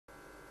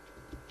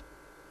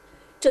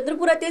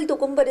चंद्रपुरातील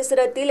तुकुम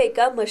परिसरातील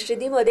एका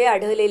मशिदीमध्ये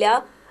आढळलेल्या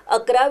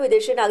 11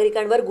 विदेशी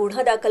नागरिकांवर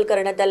गुन्हा दाखल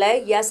करण्यात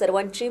आलाय। या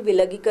सर्वांची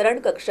विलगीकरण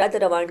कक्षात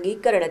रवानगी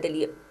करण्यात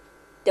आली आहे।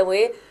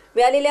 त्यामुळे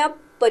मिळालेल्या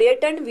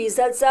पर्यटन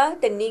व्हिसाचा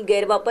त्यांनी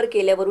गैरवापर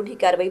केल्यावरून ही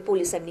कारवाई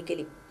पोलिसांनी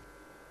केली।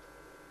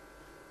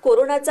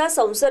 कोरोनाचा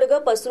संसर्ग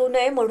पसरू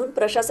नये म्हणून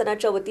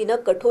प्रशासनाच्या वतीने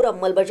कठोर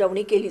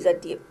अंमलबजावणी केली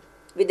जाते।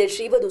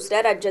 विदेशी व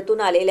दुसऱ्या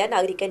राज्यातून आलेल्या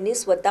नागरिकांनी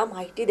स्वतः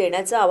माहिती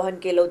देण्याचं आवाहन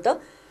केलं होतं।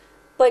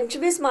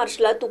 25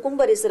 मार्चला तुकुम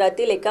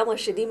परिसरातील एका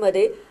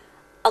मशिदीमध्ये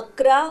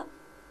 11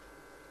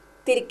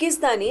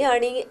 तिर्किस्तानी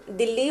आणि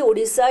दिल्ली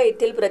ओडिसा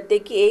येथील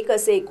प्रत्येकी एक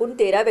असे एकूण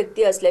 13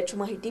 व्यक्ती असल्याची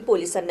माहिती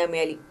पोलिसांना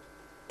मिळाली।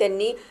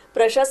 त्यांनी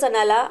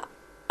प्रशासनाला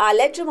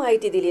आल्याची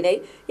माहिती दिली नाही,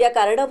 या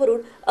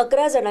कारणावरून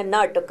 11 जणांना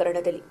अटक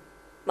करण्यात आली।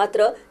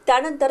 मात्र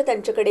त्यानंतर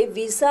त्यांच्याकडे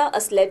व्हिसा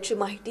असल्याची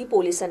माहिती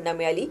पोलिसांना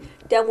मिळाली,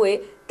 त्यामुळे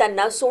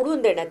त्यांना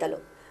सोडून देण्यात आलं।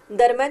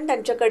 दरम्यान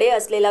त्यांच्याकडे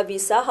असलेला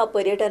व्हिसा हा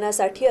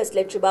पर्यटनासाठी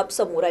असल्याची बाब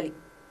समोर आली।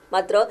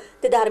 मात्र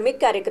ते धार्मिक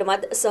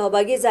कार्यक्रमात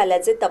सहभागी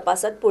झाल्याचे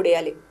तपासात पुढे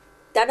आले।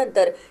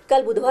 त्यानंतर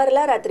काल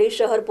बुधवारला रात्री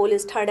शहर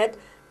पोलीस ठाण्यात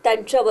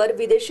त्यांच्यावर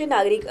विदेशी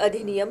नागरिक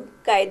अधिनियम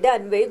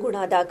कायद्यान्वये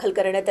गुन्हा दाखल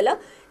करण्यात आला।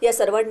 या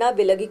सर्वांना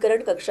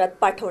विलगीकरण कक्षात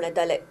पाठवण्यात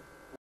आलंय।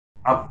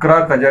 11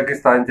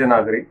 कझाकिस्तानचे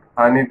नागरिक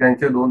आणि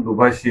त्यांचे 2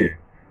 दुभाषीय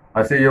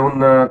असे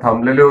येऊन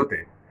थांबलेले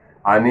होते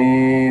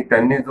आणि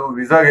त्यांनी जो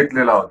व्हिसा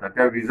घेतलेला होता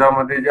त्या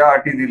व्हिसामध्ये ज्या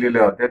अटी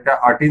दिलेल्या होत्या त्या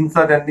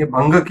अटींचा त्यांनी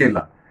भंग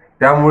केला।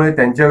 त्यामुळे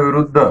त्यांच्या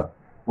विरुद्ध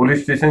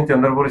पोलीस स्टेशन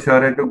चंद्रपूर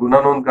शहर येथे गुन्हा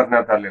नोंद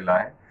करण्यात आलेला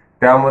आहे।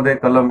 त्यामध्ये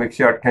कलम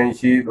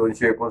 188,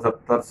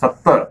 269,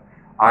 70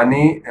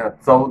 आणि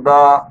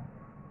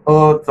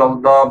 14A,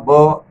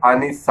 14B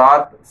आणि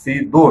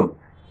 7C2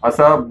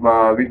 असा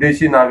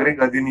विदेशी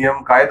नागरिक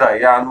अधिनियम कायदा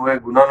या अन्वये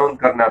गुन्हा नोंद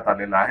करण्यात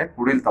आलेला आहे।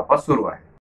 पुढील तपास सुरू आहे।